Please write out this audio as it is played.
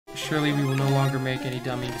Surely we will no longer make any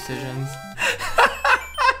dummy decisions.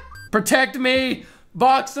 Protect me!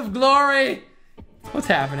 Box of glory! What's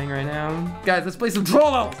happening right now? Guys, let's play some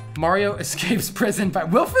troll levels! Mario escapes prison, but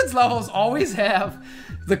Wilfred's levels always have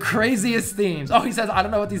the craziest themes. Oh, he says, I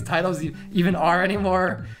don't know what these titles even are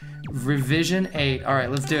anymore. Revision 8. All right,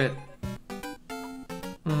 let's do it.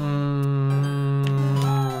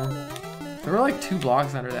 There were like 2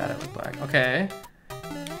 blocks under that, it looked like. Okay.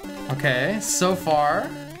 Okay, so far,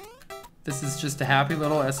 this is just a happy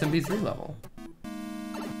little SMB3 level.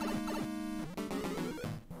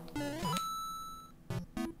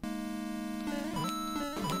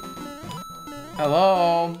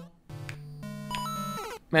 Hello?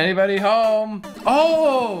 Anybody home?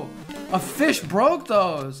 Oh! A fish broke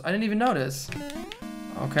those! I didn't even notice.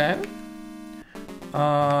 Okay.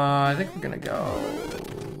 I think we're gonna go...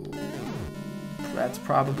 That's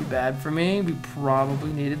probably bad for me. We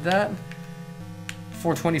probably needed that.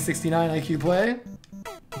 42069 IQ play.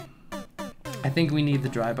 I think we need the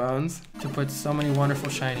dry bones to put so many wonderful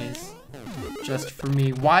shinies just for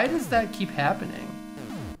me. Why does that keep happening?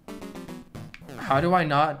 How do I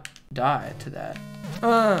not die to that?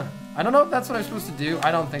 I don't know if that's what I'm supposed to do. I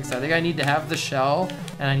don't think so. I think I need to have the shell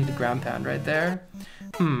and I need the ground pound right there.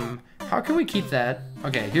 How can we keep that?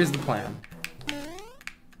 Okay, here's the plan.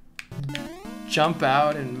 Jump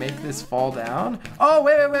out and make this fall down. Oh,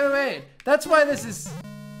 wait. That's why this is...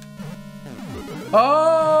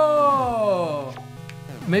 Oh!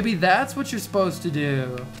 Maybe that's what you're supposed to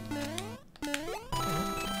do.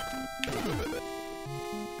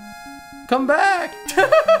 Come back! Come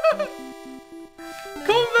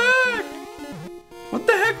back! What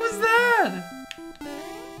the heck was that?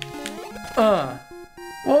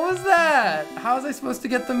 What was that? How was I supposed to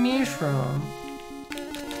get the mushroom?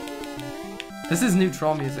 This is new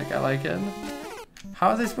troll music, I like it.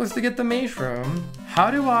 How was I supposed to get the mushroom?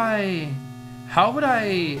 How would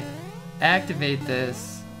I activate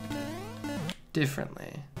this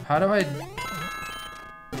differently? How do I...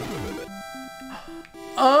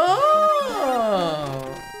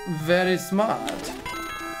 Oh, very smart.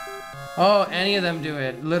 Oh, any of them do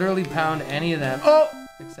it. Literally pound any of them. Oh,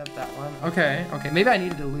 except that one. Okay, maybe I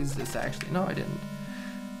needed to lose this actually. No, I didn't.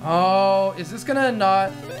 Oh, is this gonna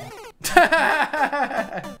not...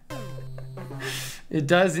 It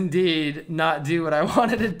does indeed not do what I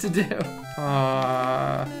wanted it to do.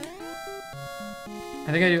 I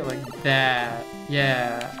think I do it like that.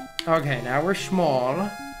 Yeah. Okay, now we're small.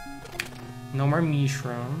 No more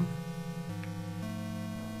mushroom.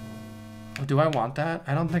 Oh, do I want that?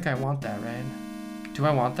 I don't think I want that, right? Do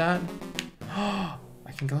I want that? Oh,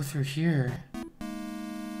 I can go through here.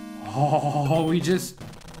 Oh, we just...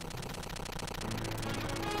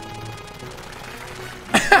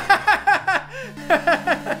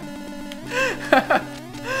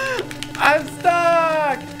 I'm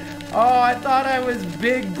stuck! Oh, I thought I was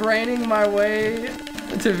big braining my way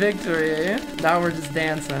to victory. Now we're just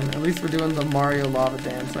dancing. At least we're doing the Mario lava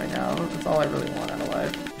dance right now. That's all I really want out of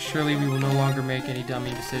life. Surely we will no longer make any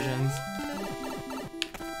dummy decisions.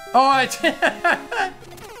 Oh, I...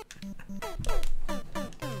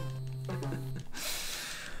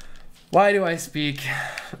 Why do I speak?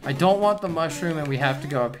 I don't want the mushroom and we have to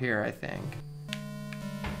go up here, I think.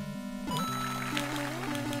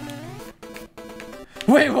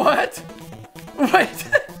 Wait, what? Wait.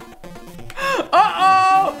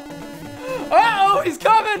 Uh-oh! Uh-oh, he's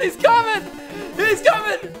coming, he's coming! He's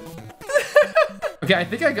coming! Okay, I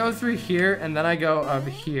think I go through here and then I go up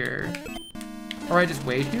here. Or I just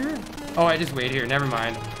wait here? Oh, I just wait here, never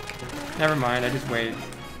mind. Never mind, I just wait.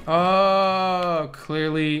 Oh,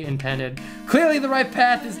 clearly intended. Clearly the right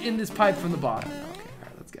path is in this pipe from the bottom. Okay, all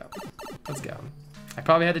right, let's go. Let's go. I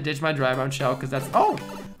probably had to ditch my dry bone shell because that's, oh,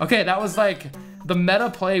 okay, that was like, the meta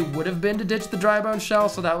play would have been to ditch the dry bone shell,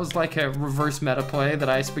 so that was like a reverse meta play that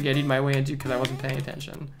I spaghettied my way into because I wasn't paying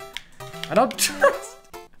attention. I don't trust.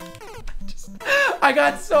 I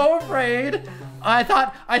got so afraid. I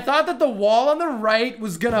thought that the wall on the right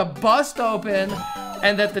was gonna bust open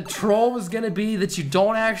and that the troll was gonna be that you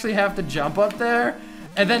don't actually have to jump up there,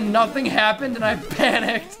 and then nothing happened and I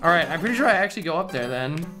panicked. All right, I'm pretty sure I actually go up there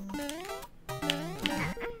then.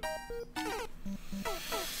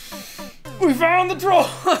 We found the troll!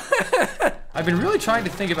 I've been really trying to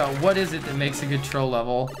think about what is it that makes a good troll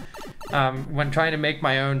level when trying to make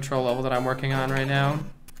my own troll level that I'm working on right now.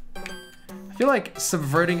 I feel like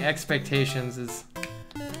subverting expectations is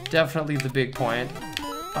definitely the big point.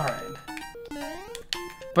 All right.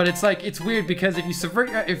 But it's like, it's weird because if you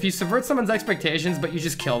subvert someone's expectations but you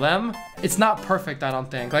just kill them, it's not perfect, I don't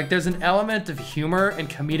think. Like there's an element of humor and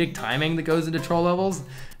comedic timing that goes into troll levels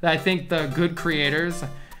that I think the good creators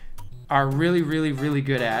are really, really, really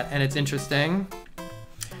good at, and it's interesting.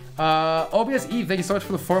 OBS Eve, thank you so much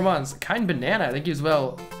for the 4 months. Kind Banana, thank you as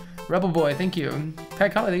well. Rebel Boy, thank you.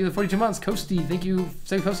 Pat Conley, thank you for the 42 months. Coasty, thank you.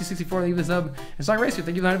 Coasty64, thank you for the sub. And Song Racer,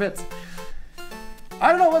 thank you for the 100 bits. I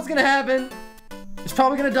don't know what's gonna happen. It's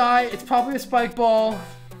probably gonna die. It's probably a spike ball.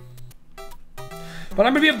 But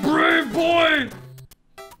I'm gonna be a brave boy!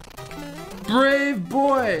 Brave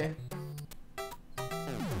boy!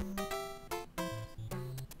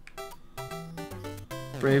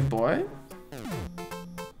 Brave boy?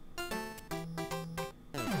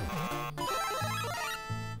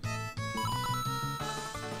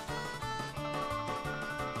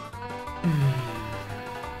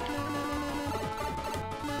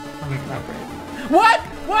 What?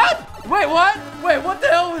 What? Wait, what? Wait, what the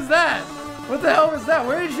hell was that? What the hell was that?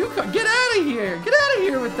 Where did you come? Get out of here! Get out of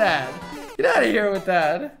here with that! Get out of here with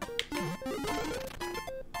that!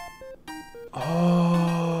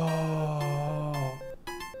 Oh.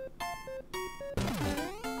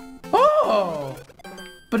 Oh!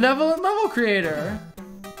 Benevolent level creator.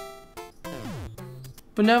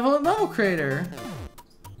 Benevolent level creator.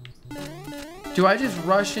 Do I just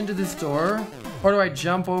rush into this door? Or do I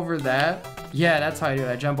jump over that? Yeah, that's how I do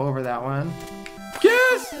it. I jump over that one.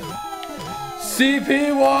 Yes!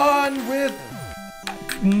 CP1 with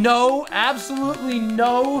absolutely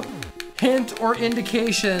no hint or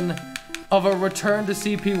indication of a return to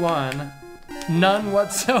CP1. None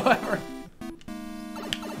whatsoever.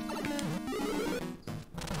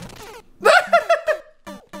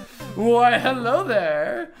 Why, hello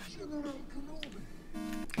there.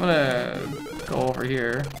 I'm gonna go over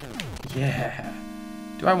here. Yeah.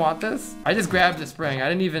 Do I want this? I just grabbed the spring. I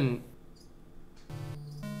didn't even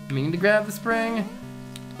mean to grab the spring.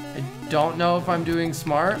 I don't know if I'm doing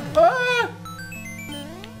smart. Ah!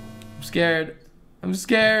 I'm scared. I'm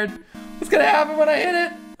scared. What's gonna happen when I hit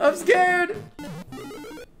it? I'm scared.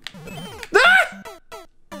 Ah!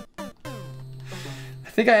 I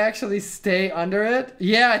think I actually stay under it.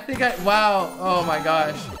 Yeah, I think wow. Oh my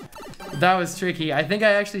gosh. That was tricky. I think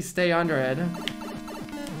I actually stay under it.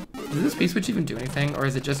 Does this P-switch even do anything? Or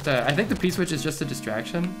is it just I think the P-switch is just a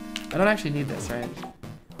distraction. I don't actually need this, right?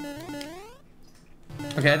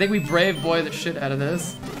 Okay, I think we brave boy the shit out of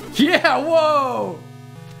this. Yeah, whoa!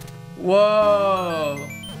 Whoa!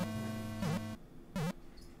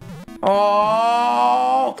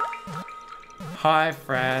 Oh! Hi,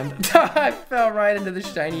 friend. I fell right into the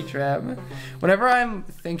shiny trap. Whenever I'm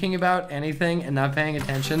thinking about anything and not paying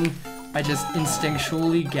attention, I just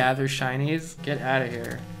instinctually gather shinies. Get out of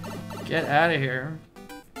here. Get out of here.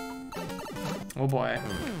 Oh boy.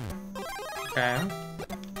 Okay.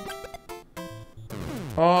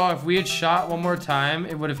 Oh, if we had shot one more time,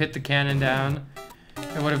 it would have hit the cannon down.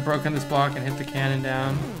 It would have broken this block and hit the cannon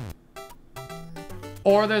down.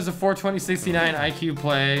 Or there's a 42069 IQ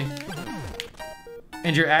play,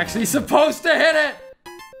 and you're actually supposed to hit it!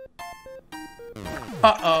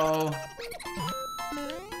 Uh-oh.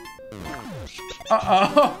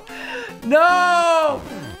 Uh-oh. No!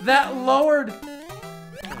 That lowered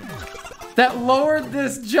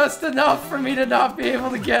this just enough for me to not be able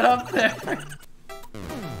to get up there.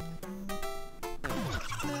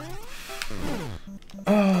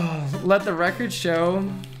 Oh, let the record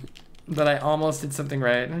show that I almost did something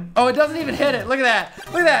right. Oh, it doesn't even hit it. Look at that.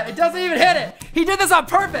 Look at that. It doesn't even hit it. He did this on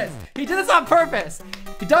purpose. He did this on purpose.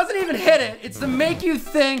 He doesn't even hit it. It's to make you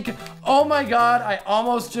think, oh my God, I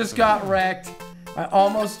almost just got wrecked. I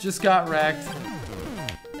almost just got wrecked.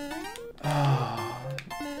 Oh.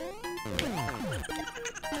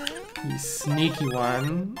 You sneaky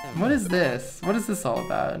one. What is this? What is this all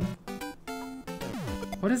about?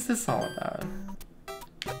 What is this all about?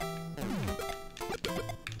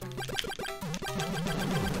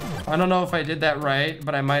 I don't know if I did that right,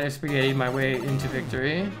 but I might have spaghettied my way into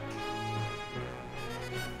victory.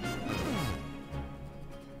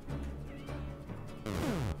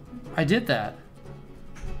 I did that.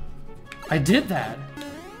 I did that.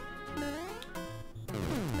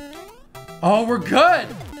 Oh, we're good.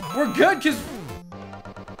 We're good, because...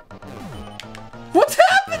 What's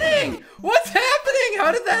happening? What's happening?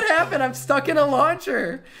 How did that happen? I'm stuck in a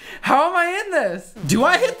launcher. How am I in this? Do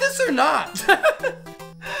I hit this or not?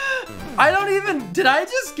 I don't even... Did I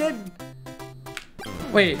just get...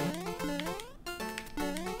 Wait.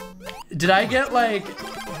 Did I get, like,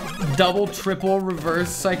 double, triple, reverse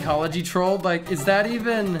psychology trolled? Like, is that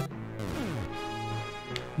even...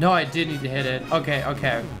 No, I did need to hit it. Okay,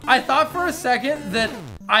 okay. I thought for a second that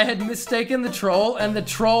I had mistaken the troll, and the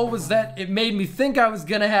troll was that it made me think I was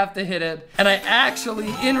gonna have to hit it, and I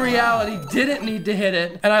actually, in reality, didn't need to hit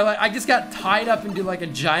it, and I just got tied up into like a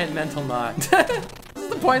giant mental knot. This is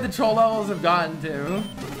the point the troll levels have gotten to.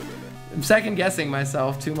 I'm second guessing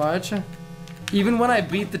myself too much. Even when I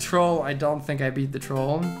beat the troll, I don't think I beat the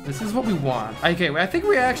troll. This is what we want. Okay, I think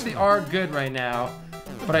we actually are good right now,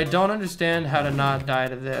 but I don't understand how to not die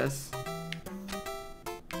to this.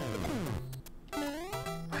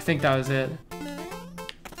 I think that was it.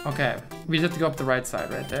 Okay, we just have to go up the right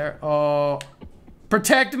side right there. Oh,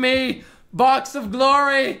 protect me, box of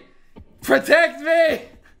glory, protect me.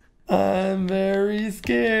 I'm very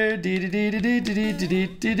scared. Do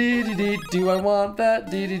I want that?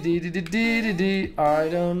 I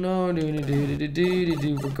don't know.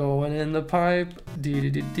 We're going in the pipe.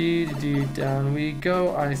 Down we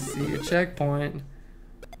go. I see a checkpoint.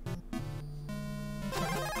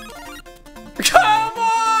 Come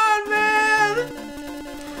on, man!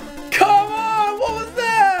 Come on! What was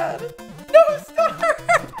that? No star!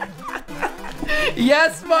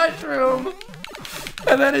 Yes, mushroom!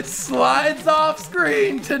 And then it slides off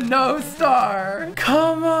screen to no star.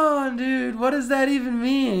 Come on, dude. What does that even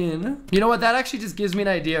mean? You know what? That actually just gives me an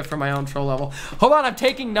idea for my own troll level. Hold on, I'm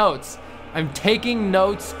taking notes. I'm taking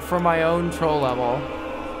notes for my own troll level.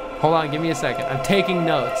 Hold on, give me a second. I'm taking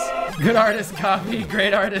notes. Good artist copy,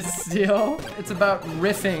 great artist steal. It's about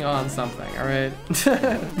riffing on something, all right?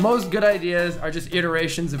 Most good ideas are just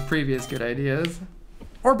iterations of previous good ideas.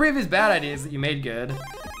 Or previous bad ideas that you made good.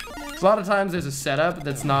 A lot of times there's a setup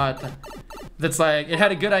that's like, it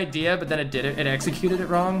had a good idea, but then it executed it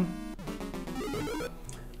wrong.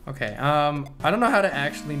 Okay, I don't know how to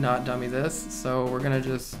actually not dummy this, so we're gonna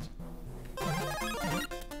just...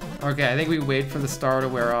 Okay, I think we wait for the star to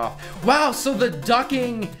wear off. Wow, so the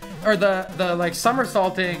ducking, or the like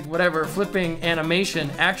somersaulting, whatever, flipping animation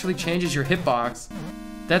actually changes your hitbox.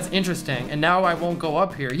 That's interesting, and now I won't go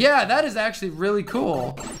up here. Yeah, that is actually really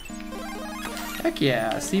cool. Heck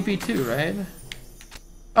yeah, CP2, right?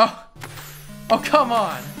 Oh, come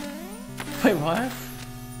on. Wait, what?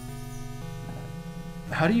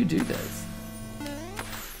 How do you do this?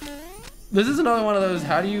 This is another one of those,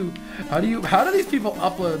 how do these people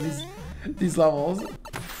upload these levels?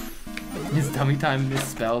 His dummy time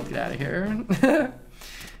misspelled, get out of here.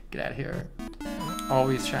 Get out of here.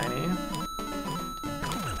 Always shiny.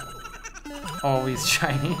 Always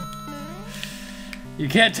shiny. You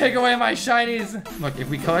can't take away my shinies! Look, if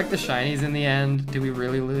we collect the shinies in the end, do we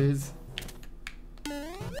really lose?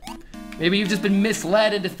 Maybe you've just been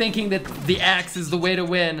misled into thinking that the axe is the way to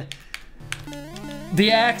win. The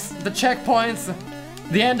axe, the checkpoints,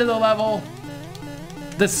 the end of the level,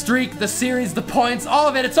 the streak, the series, the points, all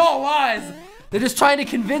of it, it's all lies! They're just trying to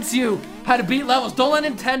convince you how to beat levels. Don't let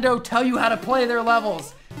Nintendo tell you how to play their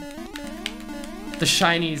levels. The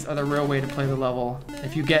shinies are the real way to play the level.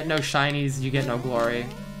 If you get no shinies, you get no glory.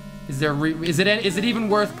 Is it even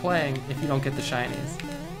worth playing if you don't get the shinies?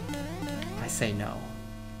 I say no.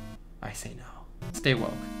 I say no. Stay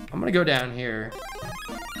woke. I'm gonna go down here.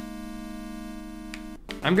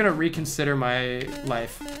 I'm gonna reconsider my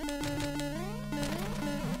life.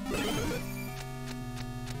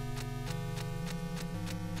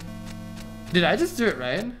 Did I just do it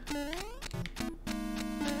right?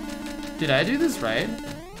 Did I do this right?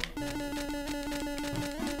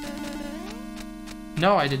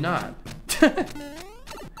 No, I did not.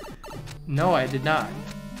 No, I did not.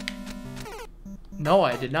 No,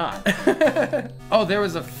 I did not. Oh, there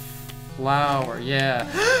was a flower, yeah.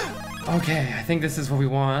 Okay, I think this is what we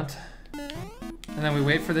want. And then we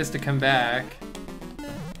wait for this to come back.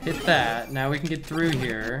 Hit that, now we can get through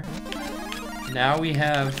here. Now we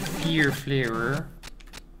have Fear Flavor.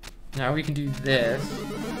 Now we can do this.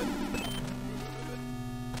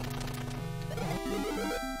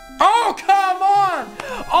 Oh, come on!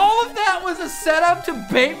 All of that was a setup to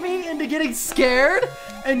bait me into getting scared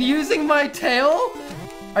and using my tail?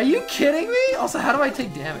 Are you kidding me? Also, how do I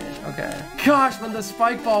take damage? Okay. Gosh, when the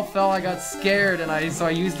spike ball fell, I got scared and so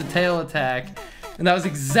I used the tail attack. And that was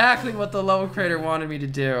exactly what the level creator wanted me to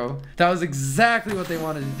do. That was exactly what they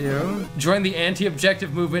wanted to do. Join the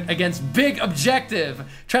anti-objective movement against Big Objective,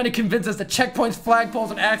 trying to convince us that checkpoints,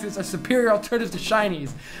 flagpoles, and axes are superior alternatives to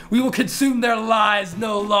shinies. We will consume their lies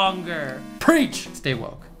no longer. Preach! Stay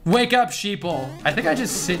woke. Wake up, sheeple. I think I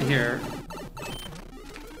just sit here.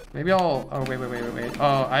 Maybe I'll, oh, wait.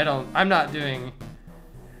 Oh, I'm not doing,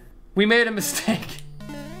 we made a mistake.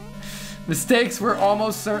 Mistakes were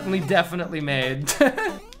almost certainly definitely made.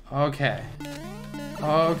 Okay.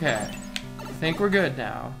 Okay. I think we're good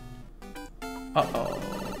now. Uh-oh.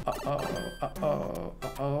 Uh-oh. Uh-oh.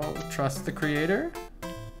 Uh-oh. Trust the creator?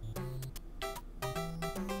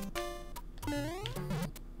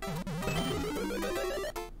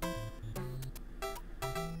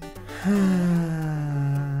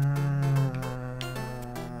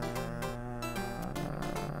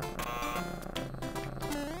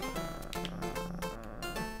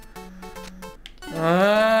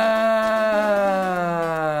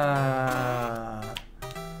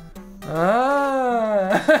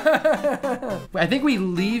 I think we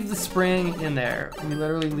leave the spring in there. We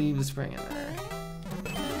literally leave the spring in there.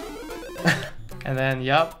 And then,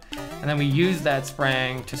 yup. And then we use that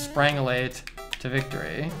spring to sprangulate to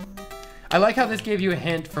victory. I like how this gave you a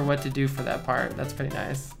hint for what to do for that part. That's pretty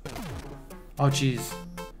nice. Oh, geez.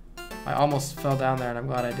 I almost fell down there and I'm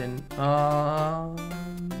glad I didn't.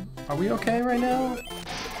 Are we okay right now?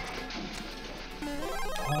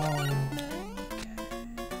 Oh, okay.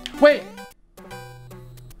 Wait!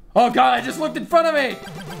 Oh God, I just looked in front of me!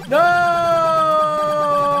 No!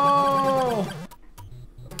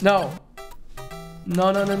 No.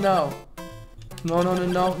 No, no, no, no. No, no, no,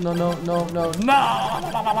 no, no, no, no, no, no!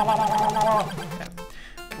 Okay.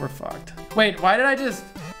 We're fucked. Wait, why did I just...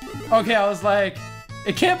 Okay, I was like,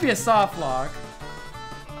 it can't be a soft lock.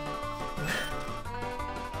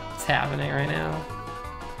 What's happening right now?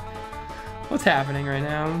 What's happening right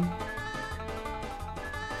now?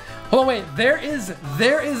 Hold on, wait, there is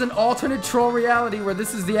an alternate troll reality where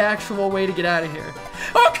this is the actual way to get out of here.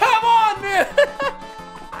 Oh, come on, man!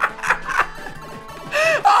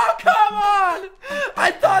 Oh, come on!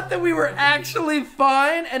 I thought that we were actually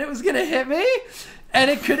fine and it was gonna hit me and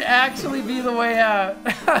it could actually be the way out.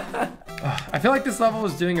 I feel like this level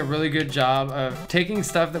is doing a really good job of taking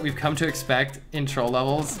stuff that we've come to expect in troll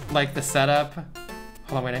levels, like the setup.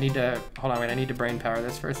 Hold on, wait, I need to brain power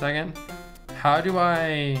this for a second. How do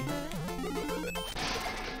I...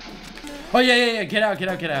 Oh, yeah, get out.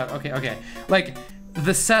 Okay. Like,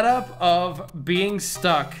 the setup of being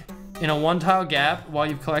stuck in a one-tile gap while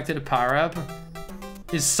you've collected a power-up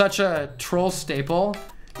is such a troll staple,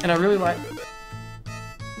 and I really like...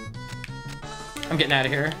 I'm getting out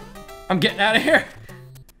of here.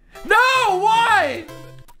 No, why?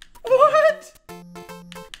 What?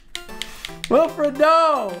 Wilfred,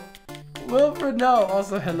 no. Wilfred, no.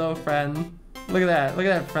 Also, hello, friend. Look at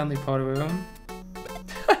that friendly Potobu.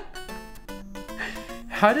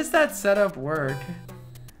 How does that setup work?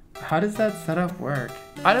 I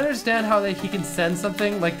don't understand how he can send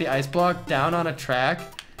something like the ice block down on a track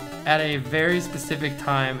at a very specific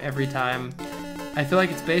time every time. I feel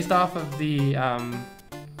like it's based off of the on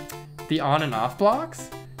and off blocks,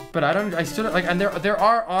 but I still like, and there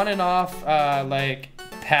are on and off like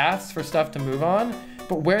paths for stuff to move on,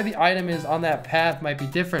 but where the item is on that path might be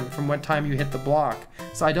different from what time you hit the block.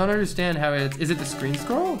 So I don't understand how is it the screen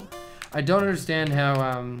scroll? I don't understand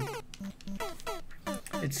how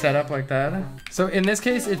it's set up like that. So in this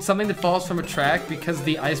case, it's something that falls from a track because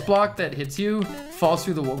the ice block that hits you falls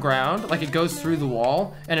through the ground, like it goes through the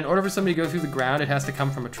wall, and in order for somebody to go through the ground, it has to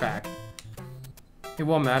come from a track. It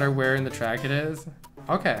won't matter where in the track it is.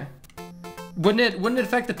 Okay. Wouldn't it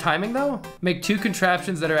affect the timing though? Make two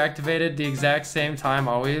contraptions that are activated the exact same time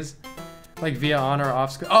always? Like via on or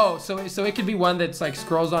off screen? Oh, so it could be one that's like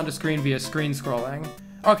scrolls onto screen via screen scrolling.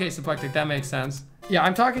 Okay, Symplectic, that makes sense. Yeah,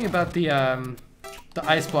 I'm talking about the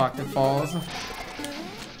ice block that falls.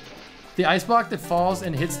 The ice block that falls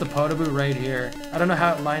and hits the Potobu right here. I don't know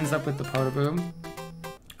how it lines up with the Potobu.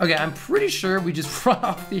 Okay, I'm pretty sure we just run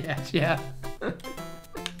off the edge, yeah.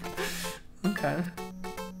 Okay.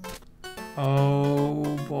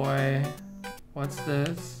 Oh boy. What's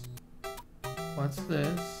this? What's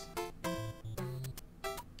this?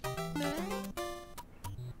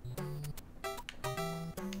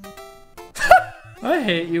 I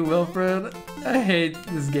hate you, Wilfred. I hate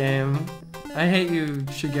this game. I hate you,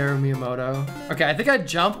 Shigeru Miyamoto. Okay, I think I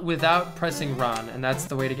jump without pressing run, and that's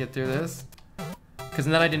the way to get through this. Because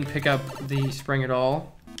then I didn't pick up the spring at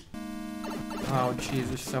all. Oh, jeez,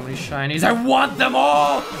 there's so many shinies. I want them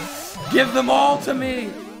all! Give them all to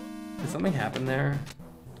me! Did something happen there?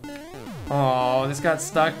 Oh, this got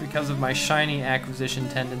stuck because of my shiny acquisition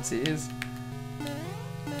tendencies.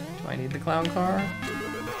 Do I need the clown car?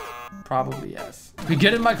 Probably yes. We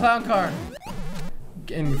get in my clown car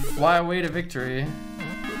and fly away to victory.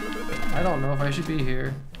 I don't know if I should be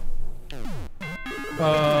here. Oh,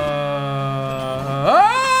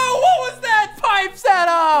 what was that pipe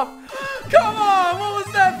setup? Come on, what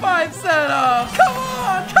was that pipe setup? Come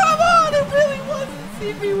on, it really wasn't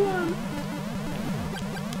CP1.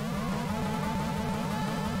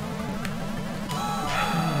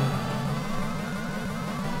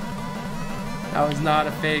 That was not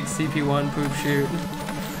a fake CP1 poop shoot.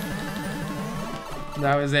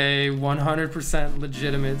 That was a 100%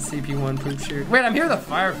 legitimate CP1 poop shoot. Wait, I'm here with a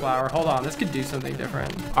fire flower. Hold on, this could do something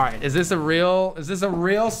different. All right, is this a real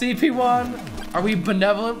CP1? Are we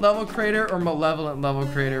benevolent level creator or malevolent level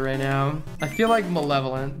creator right now? I feel like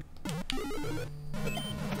malevolent.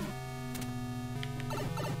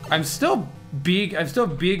 I'm still I'm still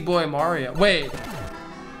Big Boy Mario. Wait.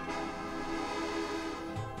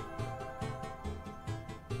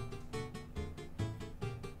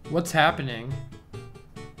 What's happening?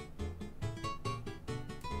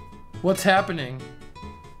 What's happening?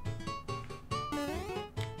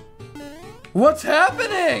 What's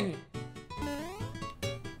happening?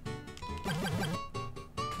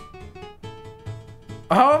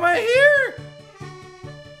 How am I here?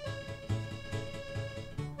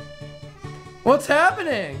 What's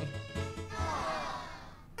happening?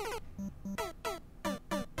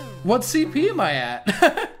 What CP am I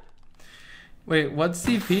at? Wait, what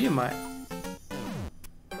CP am I?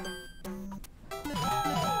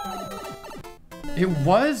 It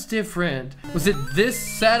was different. Was it this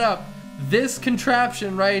setup, this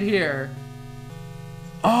contraption right here?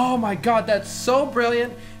 Oh my God, that's so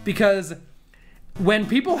brilliant, because when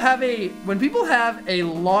people have a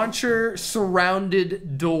launcher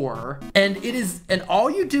surrounded door and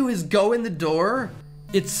all you do is go in the door,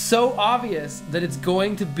 it's so obvious that it's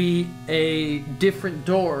going to be a different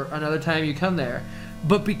door another time you come there.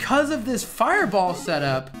 But because of this fireball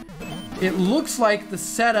setup, it looks like the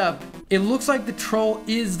troll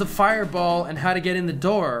is the fireball and how to get in the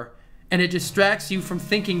door. And it distracts you from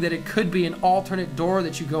thinking that it could be an alternate door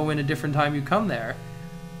that you go in a different time you come there.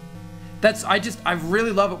 I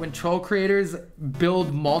really love it when troll creators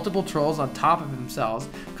build multiple trolls on top of themselves,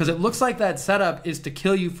 because it looks like that setup is to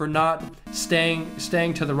kill you for not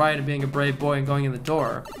staying to the right and being a brave boy and going in the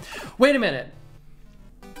door. Wait a minute.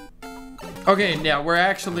 Okay, yeah, we're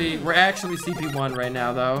actually CP1 right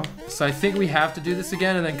now though. So I think we have to do this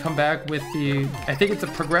again and then come back with I think it's a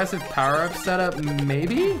progressive power-up setup,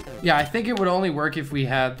 maybe? Yeah, I think it would only work if we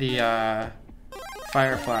had the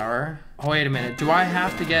fire flower. Oh, wait a minute. Do I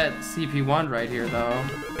have to get CP1 right here, though?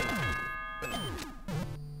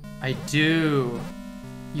 I do.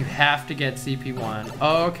 You have to get CP1.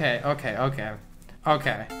 Oh, okay.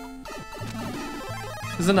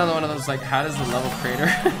 This is another one of those, like, how does the level creator...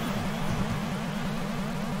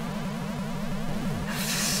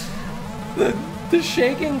 the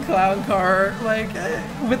shaking clown car, like,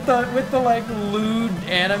 with the like, lewd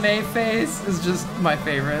anime face is just my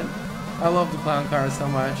favorite. I love the clown car so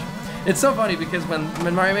much. It's so funny because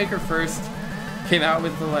when Mario Maker first came out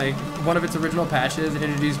with one of its original patches, it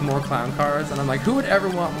introduced more clown cars, and I'm like, who would ever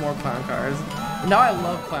want more clown cars? And now I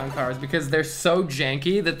love clown cars because they're so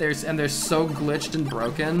janky that they're so glitched and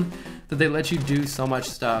broken that they let you do so much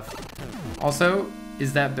stuff. Also,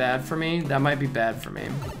 is that bad for me? That might be bad for me.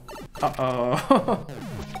 Uh-oh.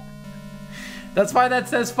 That's why that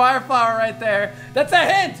says fire flower right there. That's a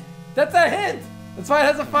hint! That's a hint! That's why it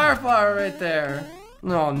has a fire flower right there.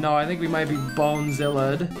 Oh no, I think we might be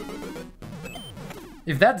Bonezilla'd.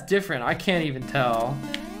 If that's different, I can't even tell.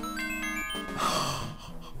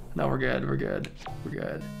 No, we're good, we're good. We're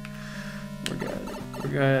good. We're good. We're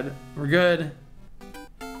good. We're good.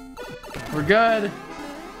 We're good.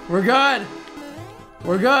 We're good.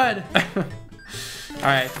 We're good.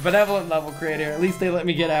 Alright, benevolent level creator. At least they let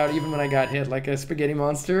me get out even when I got hit like a spaghetti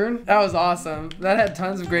monster. That was awesome. That had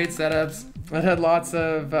tons of great setups. It had lots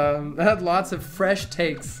of fresh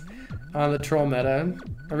takes on the troll meta.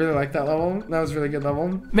 I really like that level. That was a really good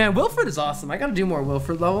level. Man, Wilfred is awesome. I gotta do more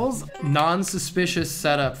Wilfred levels. Non-suspicious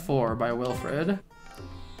setup 4 by Wilfred.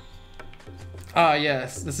 Ah,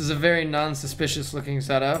 yes. This is a very non-suspicious looking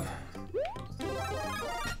setup.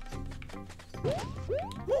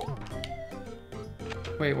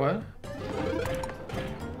 Wait, what?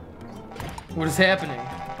 What is happening?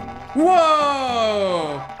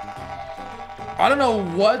 Whoa! I don't know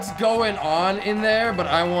what's going on in there, but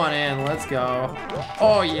I want in. Let's go.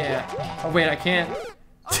 Oh, yeah. Oh, wait, I can't.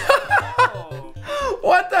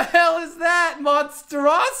 What the hell is that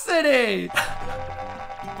monstrosity?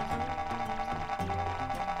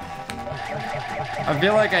 I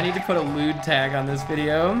feel like I need to put a lewd tag on this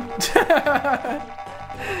video.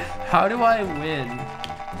 How do I win?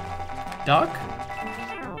 Duck?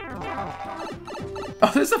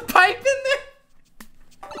 Oh, there's a pipe in there?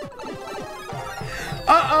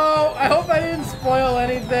 Uh-oh, I hope I didn't spoil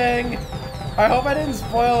anything. I hope I didn't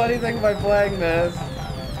spoil anything by playing this.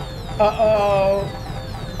 Uh-oh.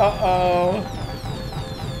 Uh-oh.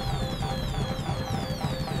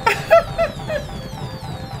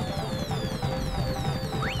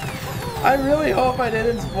 I really hope I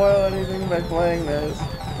didn't spoil anything by playing this.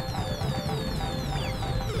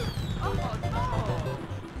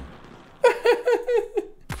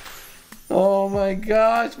 Oh my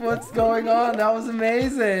gosh, what's going on? That was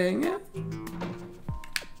amazing.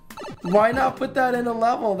 Why not put that in a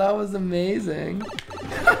level? That was amazing.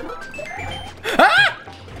 Ah!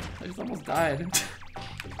 I just almost died.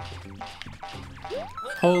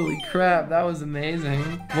 Holy crap, that was amazing.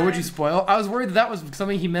 What would you spoil? I was worried that was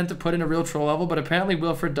something he meant to put in a real troll level, but apparently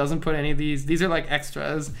Wilfred doesn't put any of these. These are like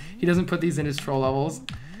extras. He doesn't put these in his troll levels.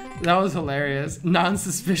 That was hilarious.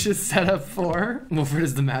 Non-suspicious setup 4. Wilfred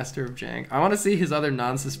is the master of jank. I want to see his other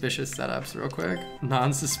non-suspicious setups real quick.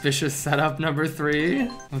 Non-suspicious setup number 3.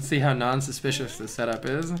 Let's see how non-suspicious this setup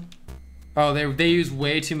is. Oh, they use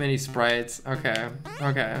way too many sprites. Okay,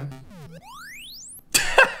 okay.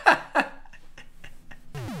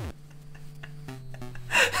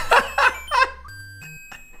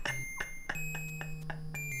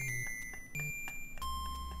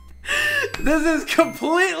 This is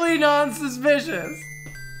completely non-suspicious.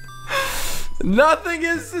 Nothing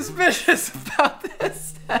is suspicious about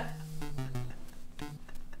this.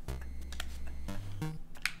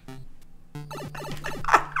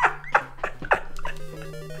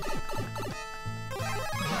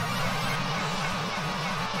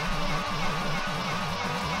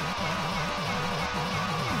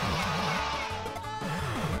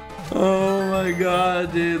 Oh my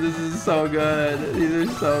god, dude, this is so good. These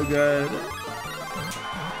are so good.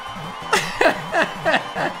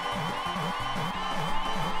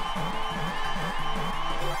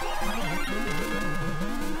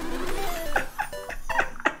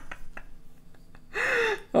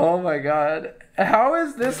 Oh my god. How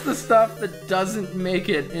is this the stuff that doesn't make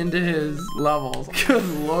it into his levels? Good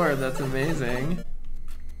lord, that's amazing.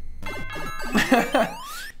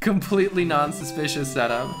 Completely non-suspicious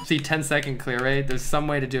setup. See, 10-second clear rate. There's some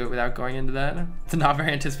way to do it without going into that. The not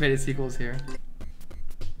very anticipated sequels here.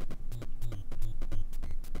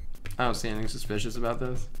 I don't see anything suspicious about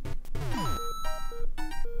this.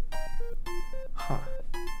 Huh.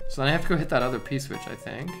 So then I have to go hit that other P-switch, I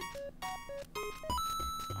think.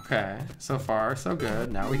 Okay, so far, so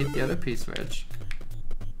good. Now we hit the other P-switch.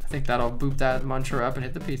 I think that'll boop that muncher up and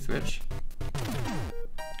hit the P-switch.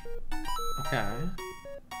 Okay.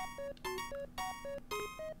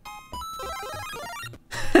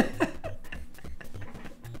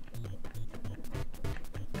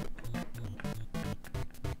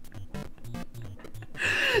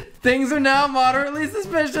 Things are now moderately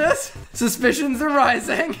suspicious. Suspicions are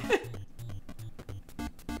rising.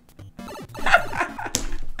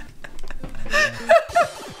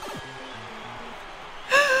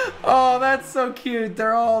 Oh, that's so cute.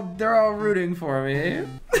 They're all rooting for me.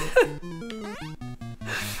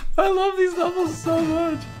 I love these levels so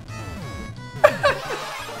much.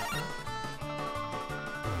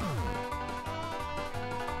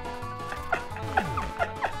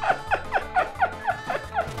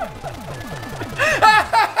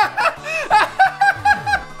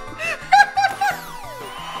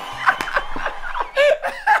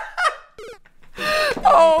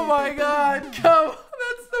 Oh my god, come on,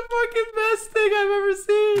 that's the fucking best thing I've ever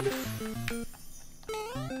seen.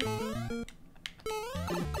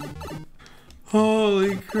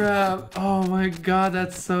 Holy crap. Oh my god,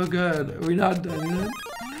 that's so good. Are we not done yet?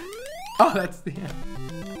 Oh, that's the end.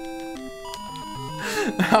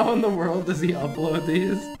 How in the world does he upload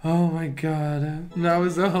these? Oh my god. That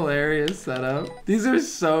was a hilarious setup. These are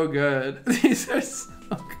so good. These are so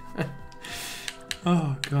good.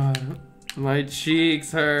 Oh god. My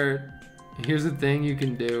cheeks hurt. Here's a thing you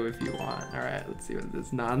can do if you want. All right, let's see what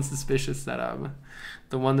this non-suspicious setup.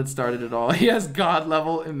 The one that started it all. He has god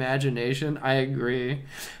level imagination. I agree.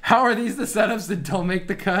 How are these the setups that don't make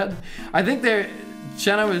the cut? I think they're,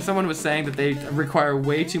 someone was saying that they require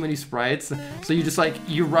way too many sprites. So you just like,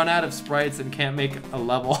 you run out of sprites and can't make a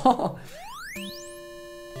level.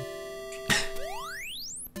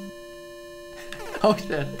 Oh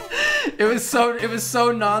shit. It was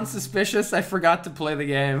so non-suspicious, I forgot to play the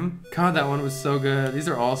game. God, that one was so good. These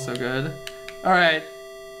are all so good. All right,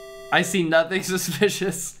 I see nothing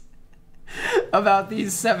suspicious about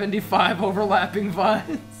these 75 overlapping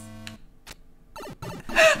vines.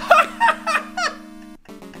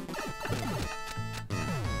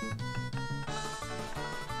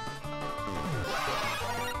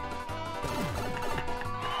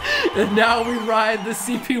 And now we ride the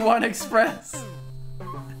CP1 Express.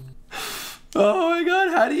 Oh my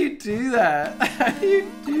god, how do you do that? How do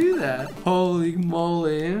you do that? Holy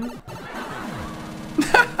moly.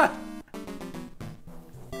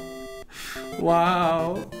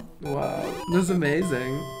 Wow. Wow. This is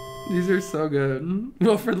amazing. These are so good.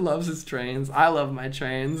 Wilfred loves his trains. I love my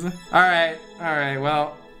trains. Alright,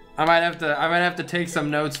 well, I might have to take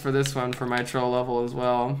some notes for this one for my troll level as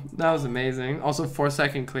well. That was amazing. Also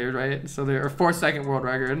 4-second cleared, right? So there, or 4-second world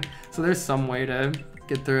record. So there's some way to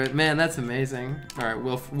get through it. Man, that's amazing. All right,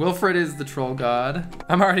 Wilfred is the troll god.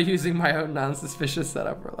 I'm already using my own non-suspicious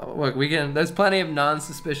setup for level. Look, there's plenty of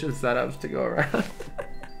non-suspicious setups to go around.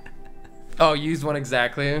 Oh, use one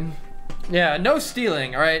exactly. Yeah, no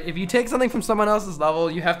stealing, all right? If you take something from someone else's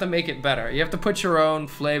level, you have to make it better. You have to put your own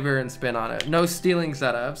flavor and spin on it. No stealing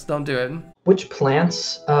setups, don't do it. Which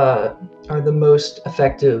plants are the most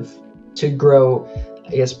effective to grow,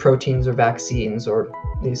 I guess, proteins or vaccines or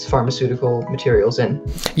these pharmaceutical materials in?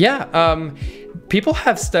 Yeah, people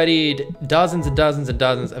have studied dozens and dozens and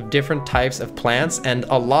dozens of different types of plants, and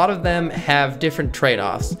a lot of them have different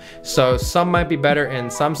trade-offs. So some might be better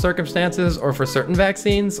in some circumstances or for certain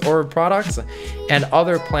vaccines or products, and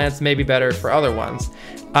other plants may be better for other ones.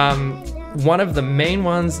 One of the main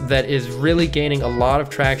ones that is really gaining a lot of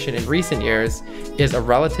traction in recent years is a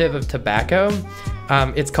relative of tobacco.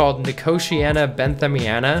 It's called Nicotiana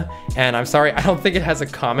benthamiana, and I'm sorry, I don't think it has a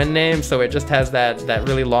common name, so it just has that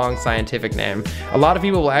really long scientific name. A lot of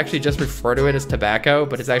people will actually just refer to it as tobacco,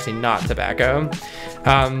 but it's actually not tobacco.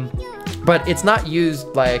 But it's not used,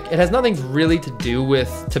 like, it has nothing really to do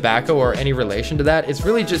with tobacco or any relation to that. It's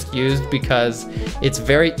really just used because it's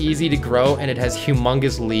very easy to grow and it has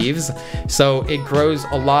humongous leaves, so it grows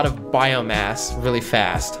a lot of biomass really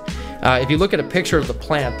fast. If you look at a picture of the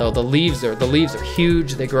plant, though, the leaves are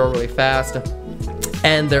huge. They grow really fast,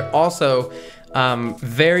 and they're also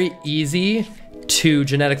very easy to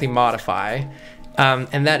genetically modify.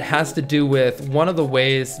 And that has to do with one of the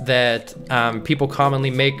ways that people commonly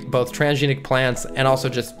make both transgenic plants and also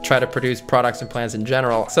just try to produce products and plants in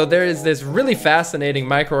general. So there is this really fascinating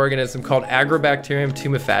microorganism called Agrobacterium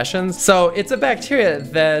tumefaciens. So it's a bacteria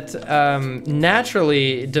that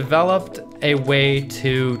naturally developed a way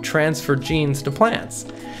to transfer genes to plants.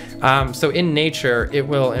 So in nature, it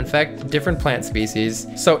will infect different plant species.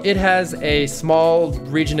 So it has a small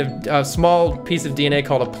region of, small piece of DNA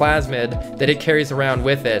called a plasmid that it carries around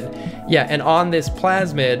with it. Yeah, and on this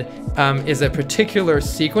plasmid is a particular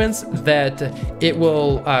sequence that it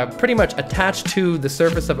will pretty much attach to the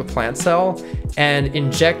surface of a plant cell and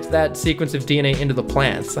inject that sequence of DNA into the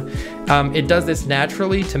plants. It does this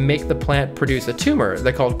naturally to make the plant produce a tumor.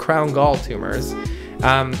 They're called crown gall tumors.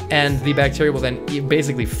 And the bacteria will then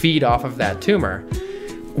basically feed off of that tumor.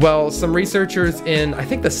 Well, some researchers in, I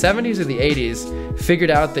think, the 70s or the 80s figured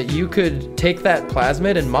out that you could take that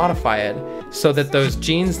plasmid and modify it so that those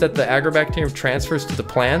genes that the agrobacterium transfers to the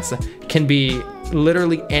plants can be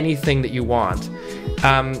literally anything that you want.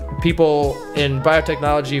 People in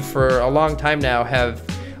biotechnology for a long time now have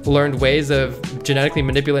learned ways of genetically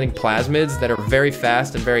manipulating plasmids that are very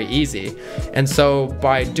fast and very easy. And so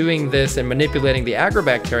by doing this and manipulating the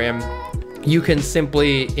agrobacterium, you can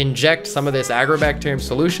simply inject some of this agrobacterium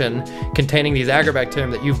solution containing these agrobacterium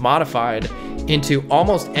that you've modified into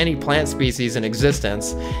almost any plant species in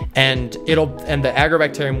existence, and the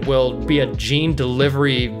agrobacterium will be a gene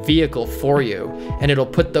delivery vehicle for you, and it'll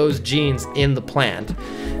put those genes in the plant.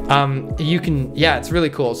 Yeah, it's really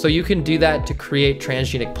cool. So you can do that to create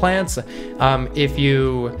transgenic plants. If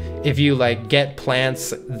you like get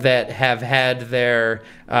plants that have had their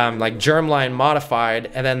like germline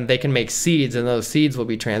modified, and then they can make seeds, and those seeds will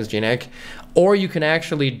be transgenic. Or you can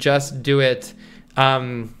actually just do it.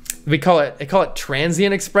 They call it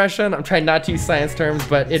transient expression. I'm trying not to use science terms,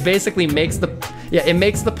 but it basically makes the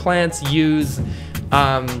plants use,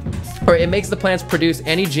 or it makes the plants produce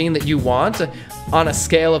any gene that you want on a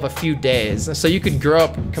scale of a few days. So you could grow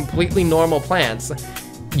up completely normal plants,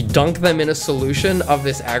 you dunk them in a solution of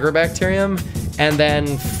this agrobacterium, and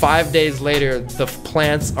then 5 days later, the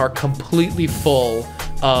plants are completely full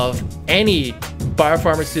of any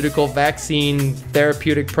biopharmaceutical, vaccine,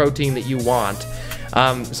 therapeutic protein that you want.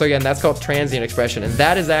 So again, that's called transient expression, and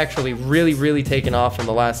that is actually really taken off in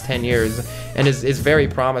the last 10 years and is very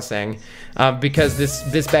promising, because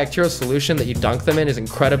this bacterial solution that you dunk them in is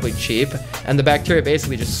incredibly cheap, and the bacteria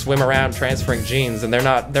basically just swim around transferring genes, and they're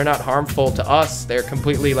not harmful to us. They're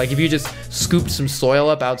completely, like, if you just scooped some soil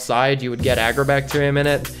up outside, you would get agrobacterium in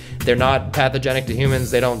it. They're not pathogenic to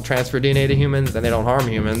humans. They don't transfer DNA to humans, and they don't harm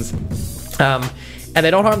humans. And they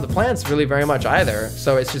don't harm the plants really very much either.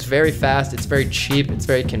 So it's just very fast, it's very cheap, it's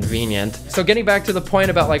very convenient. So getting back to the point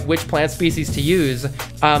about like which plant species to use,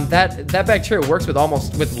 that bacteria works with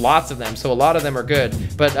lots of them, so a lot of them are good.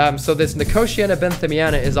 But so this Nicotiana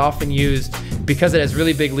benthamiana is often used because it has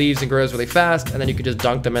really big leaves and grows really fast, and then you can just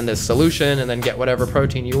dunk them in this solution and then get whatever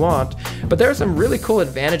protein you want. But there are some really cool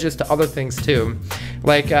advantages to other things too.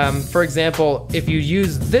 Like, for example, if you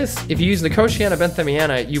use Nicotiana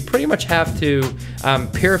benthamiana, you pretty much have to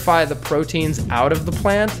purify the proteins out of the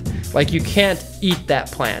plant. Like, you can't eat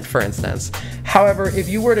that plant, for instance. However, if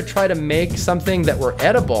you were to try to make something that were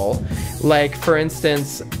edible, like, for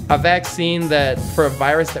instance, a vaccine that for a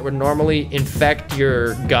virus that would normally infect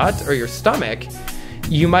your gut or your stomach,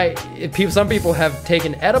 you might, some people have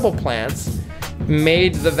taken edible plants,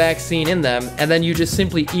 made the vaccine in them, and then you just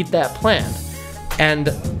simply eat that plant.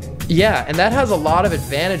 And yeah, and that has a lot of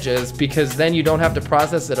advantages because then you don't have to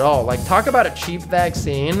process it at all. Like, talk about a cheap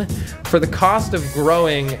vaccine. For the cost of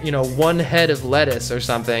growing, you know, one head of lettuce or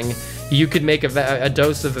something, you could make a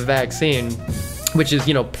dose of a vaccine, which is,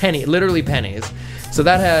 you know, literally pennies. So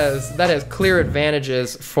that has clear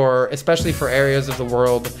advantages for, especially for areas of the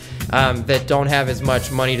world that don't have as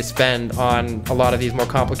much money to spend on a lot of these more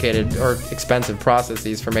complicated or expensive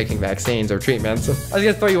processes for making vaccines or treatments. I was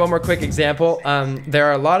gonna throw you one more quick example. There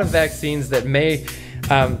are a lot of vaccines that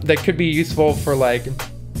that could be useful for, like,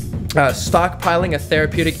 stockpiling a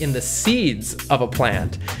therapeutic in the seeds of a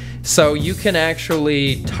plant. So you can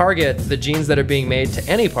actually target the genes that are being made to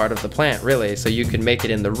any part of the plant, really. So you can make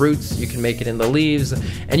it in the roots, you can make it in the leaves,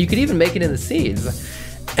 and you could even make it in the seeds.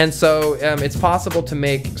 And so it's possible to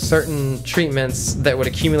make certain treatments that would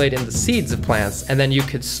accumulate in the seeds of plants, and then you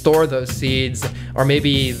could store those seeds, or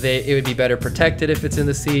maybe it would be better protected if it's in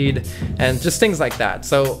the seed, and just things like that.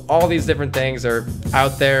 So all these different things are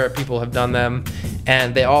out there, people have done them,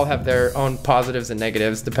 and they all have their own positives and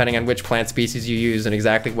negatives depending on which plant species you use and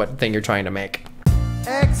exactly what thing you're trying to make.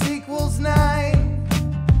 X equals 9.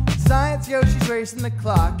 Science Yoshi's racing the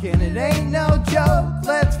clock, and it ain't no joke.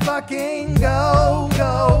 Let's fucking go.